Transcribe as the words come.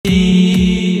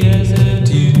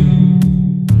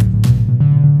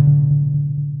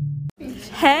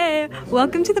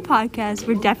welcome to the podcast.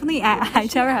 We're definitely at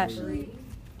Hightower Hut.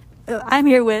 I'm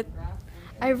here with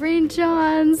Irene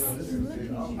Johns.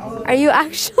 Are you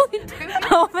actually doing it?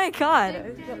 oh my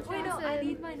god. Wait, no, I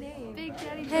need my name. Big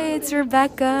Daddy Johnson. Hey, it's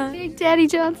Rebecca. Big Daddy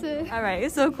Johnson. Alright,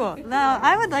 it's so cool. Now,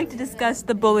 I would like to discuss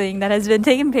the bullying that has been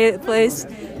taking place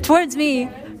towards me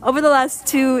over the last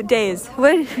 2 days.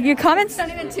 What your comments? It's not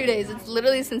even 2 days. It's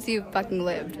literally since you fucking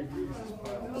lived.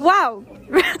 Wow.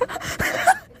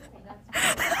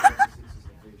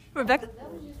 Rebecca?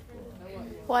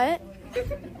 What?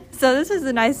 So this was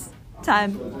a nice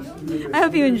time. I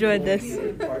hope you enjoyed this.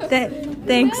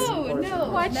 Thanks.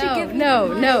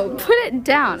 No. Put it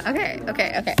down. Okay.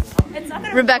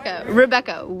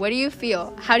 Rebecca, what do you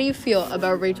feel? How do you feel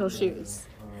about Rachel's shoes?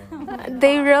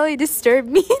 They really disturb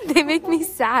me. They make me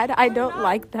sad. I don't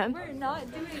like them. We're not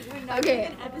doing Okay.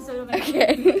 an episode of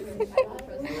Okay.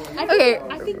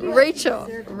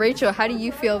 Rachel, how do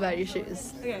you feel about your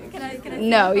shoes? Okay, can I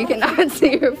No, you cannot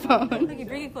see your phone. Okay,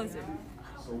 bring it closer.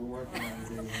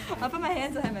 I'll put my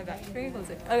hands behind my back. Bring it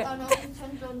closer. Okay.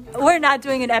 We're not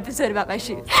doing an episode about my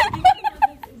shoes.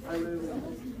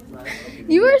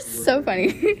 You are so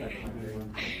funny.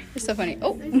 You're so funny.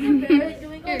 Oh,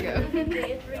 here you go.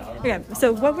 Okay,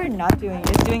 so what we're not doing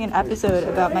is doing an episode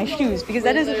about my shoes because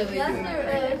that is.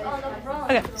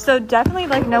 Okay, so definitely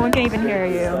like no one can even hear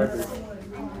you.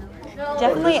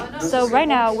 Definitely. So right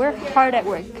now we're hard at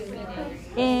work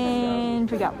in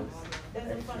Trigao,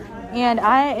 and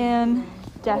I'm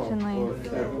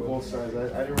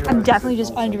definitely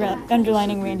just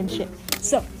underlining random shit.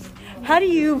 So, how do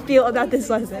you feel about this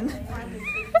lesson?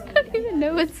 I don't even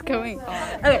know what's going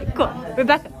on. Okay, cool.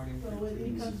 Rebecca.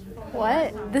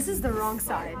 What? This is the wrong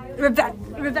side. Rebecca.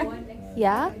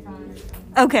 Yeah?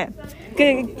 Okay.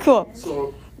 Good. Cool.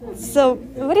 So,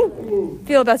 what do you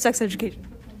feel about sex education?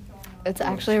 It's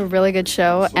actually a really good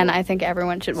show, and I think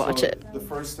everyone should watch it.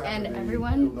 And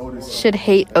everyone should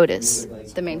hate Otis,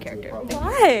 the main character.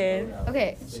 Why?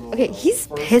 Okay, he's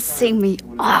pissing me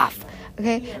off.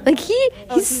 Okay, like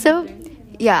he's so,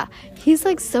 yeah, he's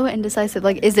like so indecisive.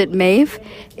 Like, is it Maeve?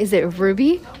 Is it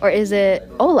Ruby? Or is it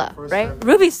Ola? Right?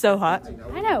 Ruby's so hot.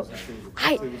 I know.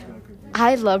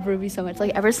 I love Ruby so much.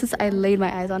 Like, ever since I laid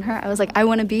my eyes on her, I was like, I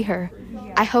want to be her.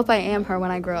 I hope I am her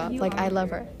when I grow up. Like, I love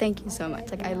her. Thank you so much.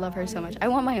 Like, I love her so much. I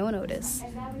want my own Otis.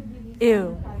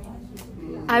 Ew.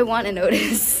 I want an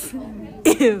Otis.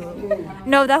 Ew.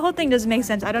 No, that whole thing doesn't make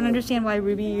sense. I don't understand why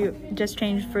Ruby just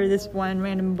changed for this one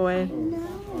random boy.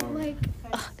 Like,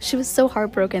 she was so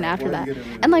heartbroken after that.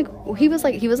 And like he was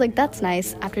like that's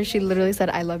nice after she literally said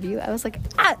I love you. I was like,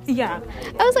 yeah.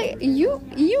 I was like, you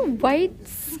white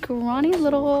scrawny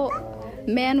little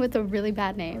man with a really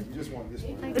bad name.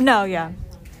 No, yeah.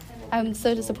 I'm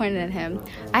so disappointed in him.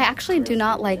 I actually do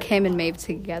not like him and Maeve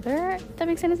together, if that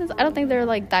makes any sense. I don't think they're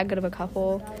like that good of a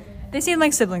couple. They seem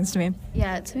like siblings to me.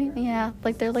 Yeah, to me, yeah.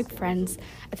 Like, they're like friends.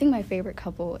 I think my favorite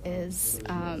couple is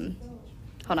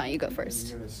hold on, you go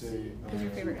first. Who's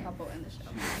your favorite couple in the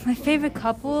show? My favorite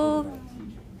couple?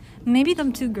 Maybe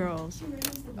them two girls.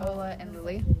 Ola and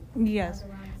Lily. Yes.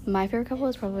 My favorite couple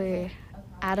is probably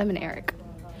Adam and Eric.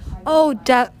 Oh,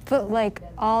 but like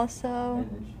also,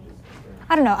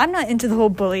 I don't know. I'm not into the whole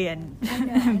bullying.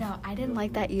 I know. I didn't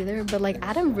like that either. But like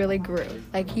Adam really grew.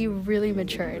 Like he really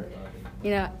matured.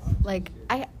 You know, like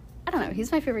I don't know.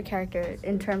 He's my favorite character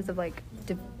in terms of like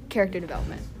character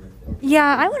development.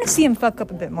 Yeah, I want to see him fuck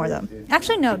up a bit more though.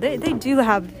 Actually, no. They do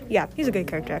have. Yeah, he's a good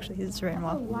character. Actually, he's written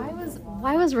well.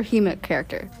 Why was Raheem a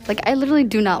character? Like, I literally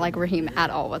do not like Raheem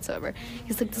at all whatsoever.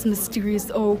 He's like this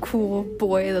mysterious, cool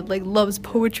boy that like loves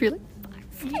poetry. Like,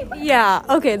 yeah.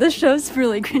 Okay, this show's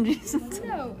really cringy.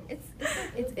 No,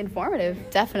 it's informative,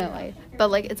 definitely. But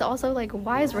like, it's also like,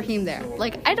 why is Raheem there?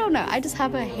 Like, I don't know. I just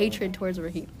have a hatred towards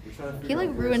Raheem. He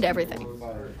like ruined everything.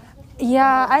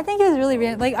 Yeah, I think it was really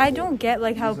weird. Like, I don't get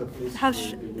like how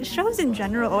shows in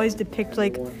general always depict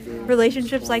like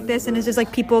relationships like this, and it's just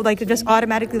like people like just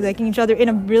automatically liking each other in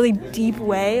a really deep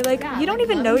way. Like, you don't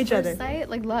even know each other.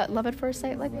 Like love at first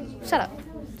sight. Like, shut up.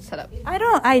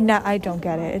 I don't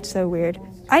get it. It's so weird.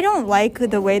 I don't like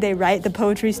the way they write the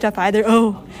poetry stuff either.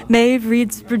 Oh, Maeve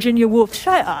reads Virginia Woolf.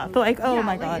 Shut up. Like, oh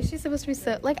my god. She's supposed to be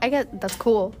so like, I get that's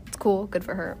cool. It's cool, good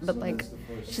for her. But like,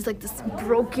 she's like this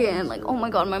broken. Like, oh my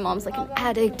god, my mom's like an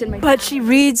addict, and But she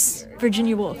reads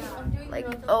Virginia Woolf. Like,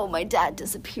 oh, my dad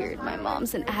disappeared. My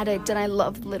mom's an addict, and I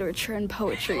love literature and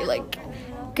poetry. Like,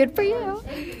 good for you.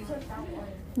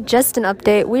 Just an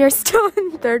update. We are still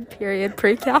in third period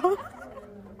pre-cal.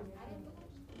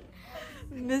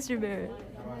 Mr. Barrett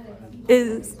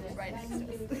is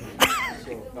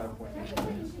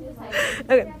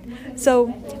okay. So,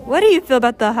 what do you feel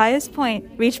about the highest point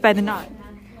reached by the knot?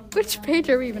 Which page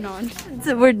are we even on?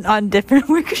 So we're on different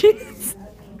worksheets.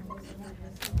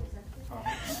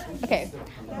 Okay,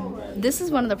 this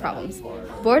is one of the problems.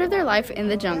 Bored of their life in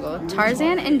the jungle,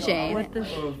 Tarzan and Jane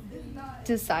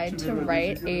decide to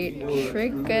write a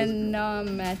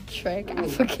trigonometric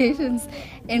applications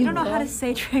in. I don't know how to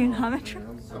say trigonometry.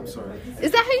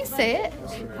 Is that how you say it?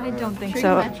 I don't think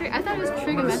so. Trigonometric? I thought it was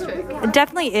trigonometric. It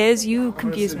definitely is. You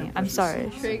confuse me. I'm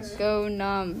sorry.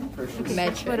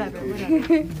 Trigonometric. Whatever.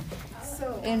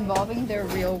 Involving their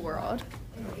real world.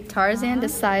 Tarzan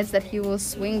decides that he will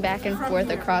swing back and forth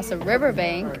across a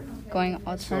riverbank, going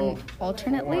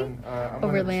alternately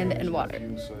over land and water.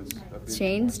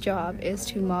 Jane's job is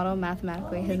to model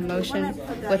mathematically his motion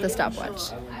with a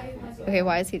stopwatch. Okay,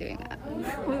 why is he doing that?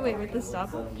 Wait, with the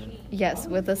stopwatch? Yes,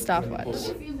 with a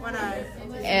stopwatch.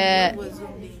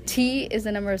 T is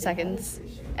the number of seconds,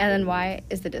 and then Y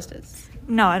is the distance.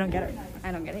 No, I don't get it.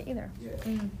 I don't get it either.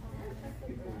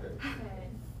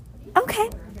 Okay,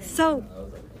 so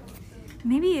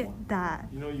maybe that.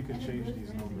 You know you can change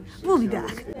these numbers. We'll be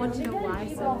back. Want to know why I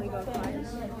suddenly got quiet?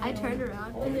 I turned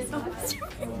around and saw Mr.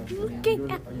 looking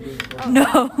at me.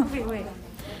 No. Wait.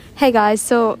 Hey guys,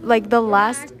 so like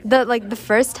the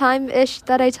first time-ish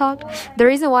that I talked, the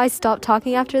reason why I stopped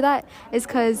talking after that is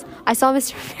because I saw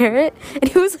Mr. Parrot and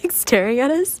he was like staring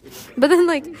at us. But then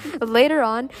like later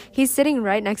on, he's sitting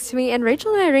right next to me and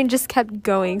Rachel and Irene just kept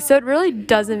going. So it really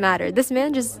doesn't matter. This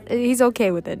man he's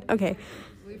okay with it. Okay.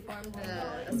 We formed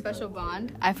a special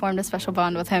bond. I formed a special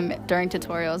bond with him during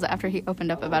tutorials after he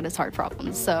opened up about his heart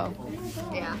problems. So,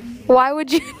 yeah. Why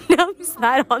would you announce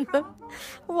that on the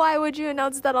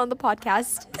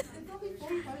podcast?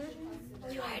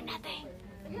 You heard nothing.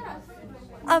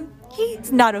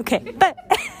 He's not okay. But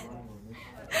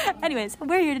anyways,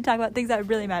 we're here to talk about things that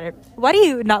really matter. Why do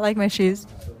you not like my shoes?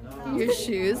 Your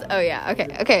shoes? Oh yeah.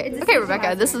 Okay,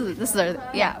 Rebecca. This is our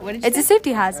What did you It's say? a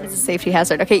safety hazard. It's a safety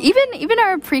hazard. Okay, even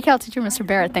our pre-cal teacher, Mr.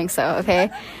 Barrett, thinks so. Okay.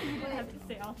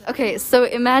 Okay, so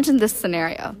imagine this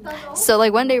scenario. So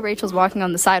like one day Rachel's walking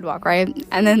on the sidewalk, right?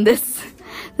 And then this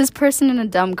person in a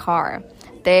dumb car,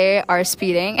 they are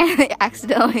speeding and they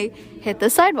accidentally hit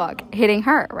the sidewalk, hitting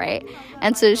her, right?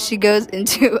 And so she goes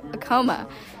into a coma.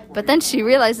 But then she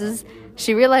realizes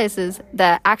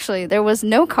that actually there was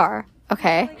no car,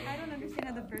 okay? I don't understand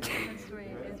how the first part of the story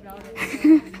is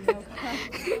relevant.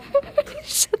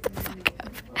 Shut the fuck up.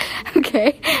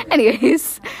 Okay.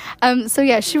 Anyways, so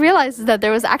yeah, she realizes that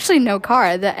there was actually no car,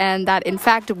 and that in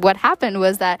fact what happened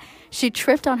was that she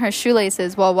tripped on her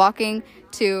shoelaces while walking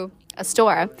to a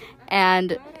store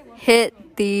and hit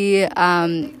the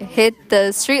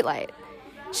street light.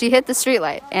 She hit the street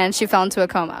light and she fell into a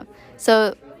coma.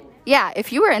 So, yeah,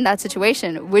 if you were in that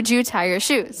situation, would you tie your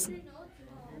shoes?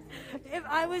 If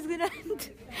I was gonna...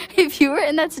 If you were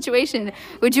in that situation,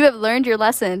 would you have learned your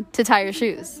lesson to tie your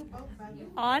shoes?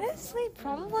 Honestly,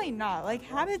 probably not. Like,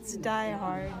 habits die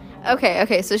hard.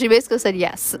 Okay, so she basically said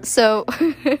yes. So,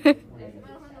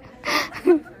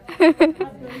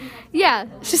 yeah,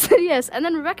 she said yes. And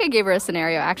then Rebecca gave her a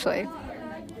scenario, actually.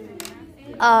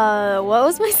 What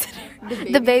was my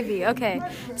scenario? The baby. Okay.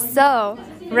 So,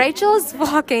 Rachel's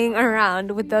walking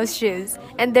around with those shoes,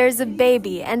 and there's a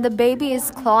baby, and the baby is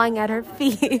clawing at her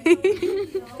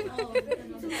feet.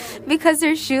 Because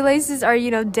her shoelaces are,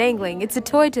 dangling. It's a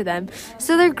toy to them.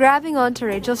 So they're grabbing onto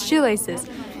Rachel's shoelaces.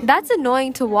 That's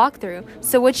annoying to walk through.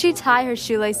 So would she tie her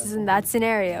shoelaces in that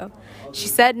scenario? She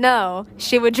said no.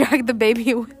 She would drag the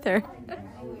baby with her.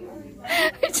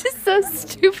 Which is so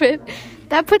stupid.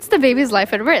 That puts the baby's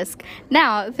life at risk.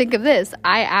 Now, think of this.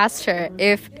 I asked her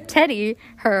if Teddy,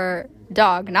 her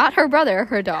dog, not her brother,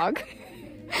 her dog.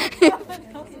 I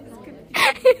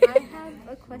have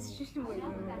a question for you.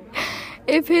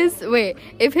 If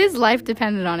his life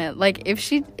depended on it, like if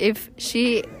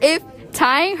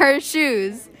tying her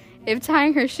shoes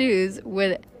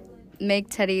would make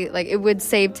Teddy, like it would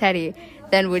save Teddy,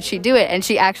 then would she do it? And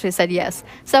she actually said yes.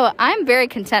 So I'm very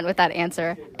content with that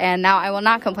answer, and now I will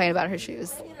not complain about her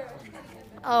shoes.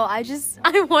 Oh, I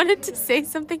wanted to say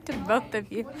something to both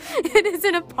of you. It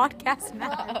isn't a podcast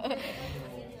now.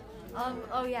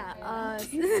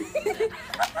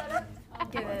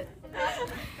 Give it.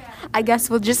 I guess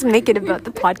we'll just make it about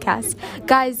the podcast.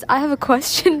 Guys, I have a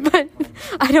question, but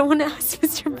I don't want to ask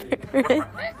Mr. Barrett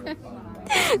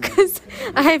because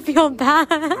I feel bad.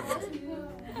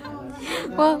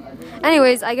 Well,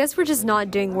 anyways, I guess we're just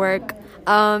not doing work.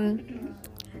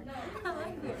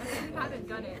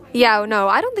 Yeah, no,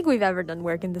 I don't think we've ever done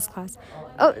work in this class.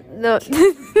 Oh, no.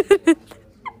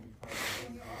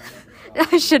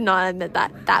 I should not admit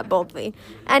that boldly.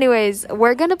 Anyways,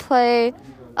 we're gonna play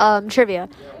trivia.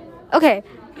 Okay,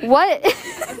 What?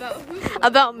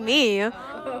 About me.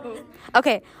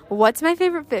 Okay, what's my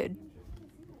favorite food?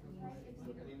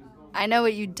 I know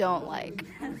what you don't like.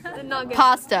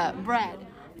 Pasta, bread.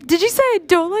 Did you say I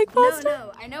don't like pasta?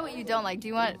 No, I know what you don't like. Do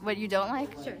you want what you don't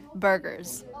like? Sure.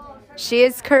 Burgers. She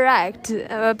is correct.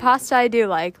 Pasta I do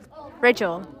like.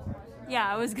 Rachel. Yeah,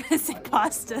 I was gonna say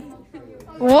pasta.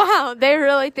 Wow, they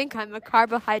really think I'm a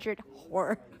carbohydrate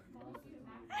whore.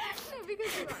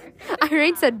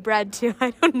 Irene said bread too.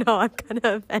 I don't know. I'm kind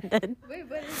of offended. Wait,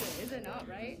 what is it? Is it not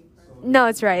right? No,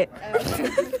 it's right.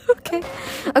 Okay.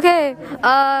 Okay.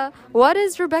 What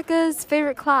is Rebecca's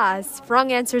favorite class?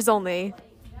 Wrong answers only.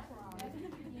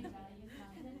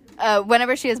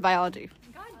 Whenever she has biology.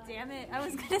 God damn it! I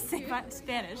was gonna say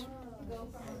Spanish.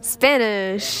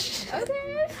 Spanish.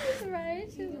 Okay, she's right.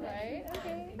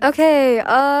 Okay.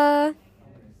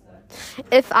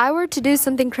 If I were to do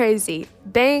something crazy,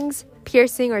 bangs,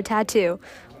 piercing, or tattoo,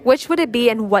 which would it be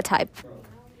and what type?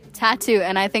 Tattoo,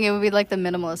 and I think it would be like the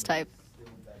minimalist type.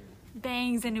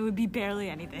 Bangs, and it would be barely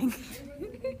anything.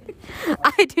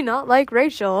 I do not like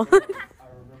Rachel.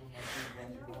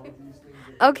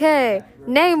 Okay,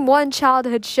 name one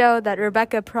childhood show that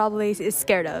Rebecca probably is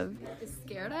scared of.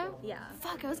 Scared of? Yeah.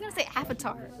 Fuck, I was gonna say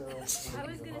Avatar. I was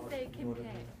gonna say Kim K.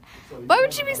 Why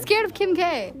would you be scared of Kim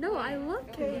K? No, I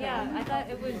love Kim. Yeah, I thought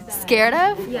it was Scared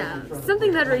of? Yeah,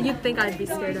 something that you'd think I'd be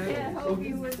scared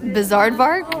of. Bizarre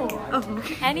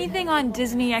anything on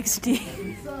Disney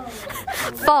XD.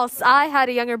 False. I had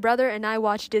a younger brother and I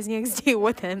watched Disney XD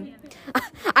with him.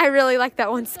 I really like that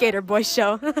one Skater Boy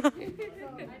show.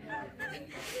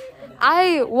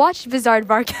 I watched Bizarre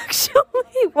Bark actually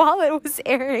while it was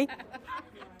airing.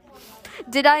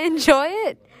 Did I enjoy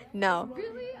it? No.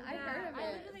 Really? I heard of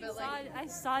it. But I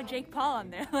saw Jake Paul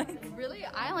on there. Like, really?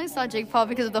 I only saw Jake Paul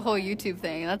because of the whole YouTube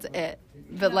thing. That's it.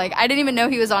 But like, I didn't even know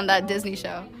he was on that Disney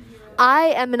show. I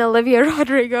am an Olivia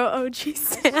Rodrigo OG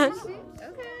stan.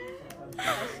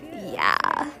 Okay.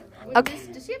 Yeah. Okay.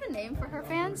 Does she have a name for her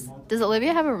fans? Does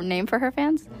Olivia have a name for her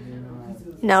fans?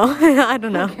 No, I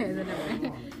don't know.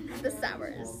 The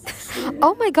Sours.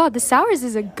 Oh my god, The Sours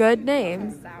is a good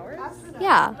name. Sours?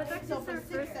 Yeah. but that's just her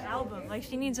first album. Like,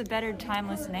 she needs a better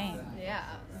timeless name. Yeah,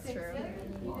 that's true.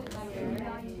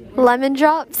 Lemon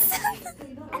Drops.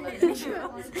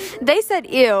 They said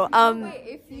ew.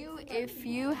 Wait,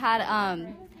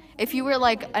 if you were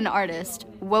like an artist,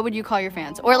 what would you call your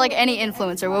fans? Or like any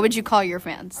influencer, what would you call your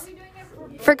fans?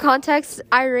 For context,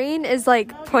 Irene is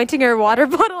like pointing her water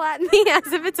bottle at me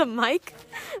as if it's a mic.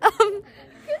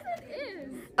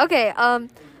 Okay,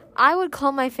 I would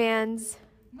call my fans.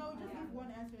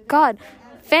 God,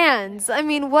 fans. I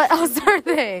mean, what else are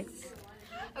they?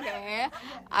 Okay,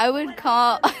 I would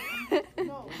call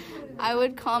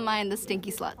mine the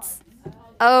Stinky Sluts.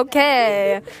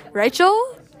 Okay,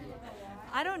 Rachel.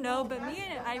 I don't know, but me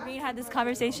and Irene had this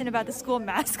conversation about the school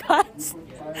mascots.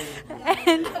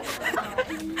 And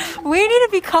we need to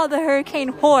be called the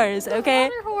Hurricane Whores, okay?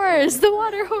 The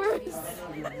water whores.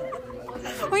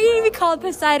 We need to be called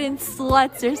Poseidon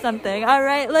Sluts or something,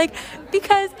 alright? Like,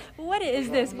 because what is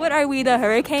this? What are we, the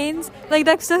Hurricanes? Like,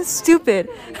 that's so stupid.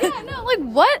 Yeah, no, like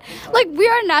what? Like, we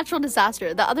are a natural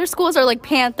disaster. The other schools are like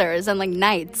Panthers and like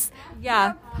Knights.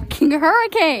 Yeah. King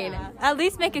Hurricane. At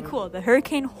least make it cool. The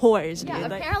Hurricane Whores, Yeah,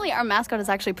 dude. Like, apparently our mascot is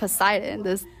actually Poseidon,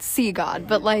 the sea god,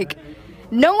 but like,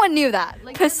 no one knew that.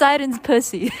 Like, Poseidon's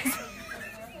pussy.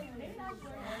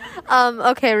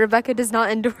 Okay, Rebecca does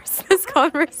not endorse this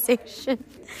conversation.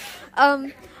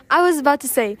 I was about to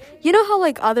say, you know how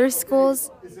like other schools.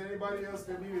 Is there anybody else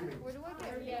that needed me?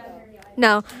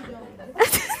 No.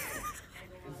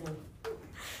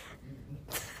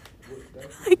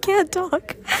 I can't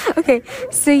talk. Okay,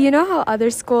 so you know how other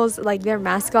schools, like their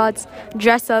mascots,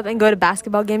 dress up and go to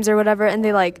basketball games or whatever, and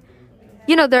they like,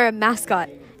 you know, they're a mascot.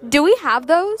 Do we have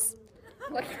those?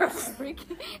 like a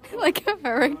hurricane? Like a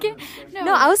hurricane?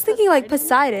 No, I was thinking like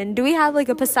Poseidon. Do we have like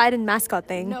a Poseidon mascot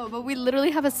thing? No, but we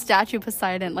literally have a statue of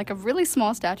Poseidon, like a really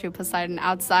small statue of Poseidon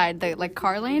outside the like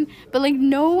car lane, but like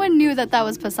no one knew that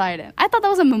was Poseidon. I thought that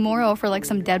was a memorial for like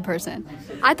some dead person.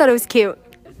 I thought it was cute.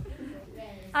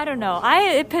 I don't know.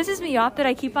 It pisses me off that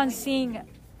I keep on seeing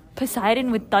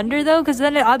Poseidon with thunder, though, because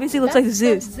then it obviously looks like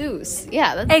Zeus. Zeus.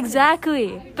 Yeah, that's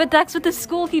Exactly. But that's what the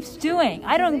school keeps doing.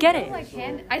 I don't get it.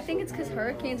 I think it's because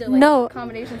hurricanes are like No.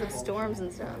 combinations of storms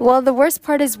and stuff. Well, the worst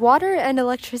part is water and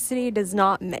electricity does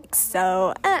not mix,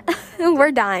 so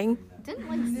we're dying. Didn't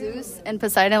like Zeus and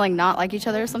Poseidon like not like each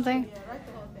other or something?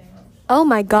 Oh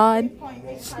my god.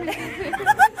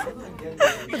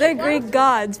 They're Greek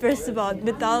gods, first of all.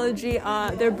 Mythology,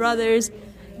 they're brothers.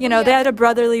 You know, they had a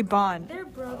brotherly bond.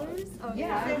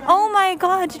 Oh my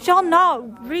God! Did y'all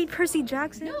not read Percy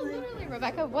Jackson? No, literally,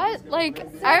 Rebecca. What? Like,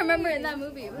 I remember in that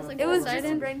movie, it was like It was just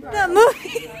Poseidon. that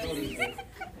movie.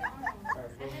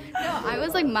 No, I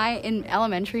was like in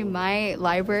elementary, my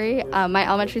library, my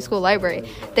elementary school library.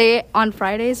 They on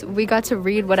Fridays we got to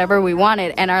read whatever we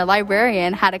wanted, and our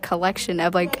librarian had a collection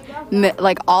of like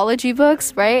ology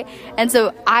books, right? And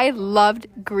so I loved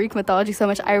Greek mythology so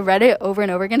much. I read it over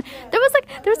and over again. There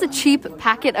was a cheap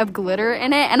packet of glitter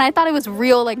in it, and I thought it was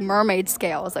real like mermaid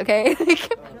scales. Okay.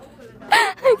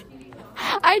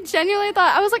 I genuinely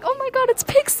thought, I was like, oh my God, it's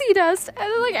pixie dust. And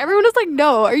then, like, everyone was like,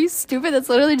 no, are you stupid? That's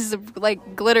literally just,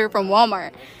 like, glitter from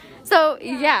Walmart. So,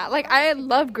 yeah, like, I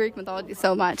love Greek mythology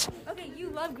so much. Okay, you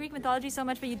love Greek mythology so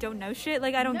much, but you don't know shit?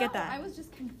 Like, I don't get that. I was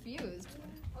just confused.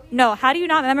 No, how do you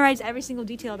not memorize every single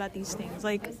detail about these things?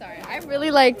 Like, Sorry, I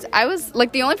was,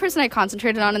 like, the only person I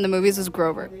concentrated on in the movies was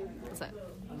Grover. That's it.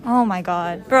 oh my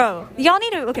God, bro. Y'all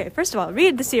need to, okay, first of all,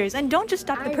 read the series. And don't just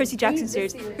stop at the Percy Jackson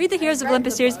series. Read the Heroes of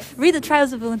Olympus series. Read the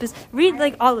Trials of Olympus. Read,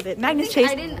 like, all of it. Magnus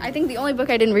Chase. I think the only book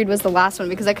I didn't read was the last one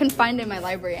because I couldn't find it in my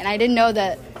library. And I didn't know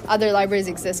that other libraries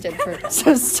existed for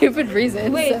some stupid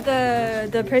reason. Wait, so.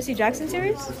 the Percy Jackson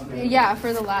series? Yeah,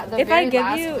 for the last If I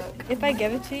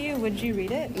give it to you, would you read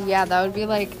it? Yeah, that would be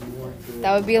like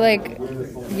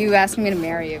you asking me to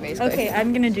marry you, basically. Okay,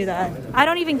 I'm gonna do that. I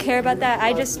don't even care about that.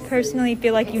 I just personally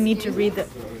feel like you need to read the.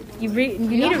 You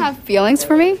You don't have feelings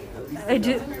for me? I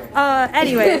do.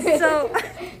 Anyways,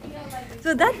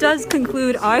 so that does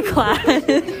conclude our class.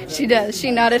 She does.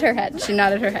 She nodded her head.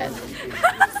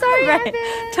 Sorry, right.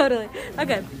 Totally.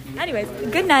 Okay. Anyways,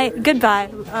 good night. Goodbye.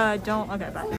 Okay, bye.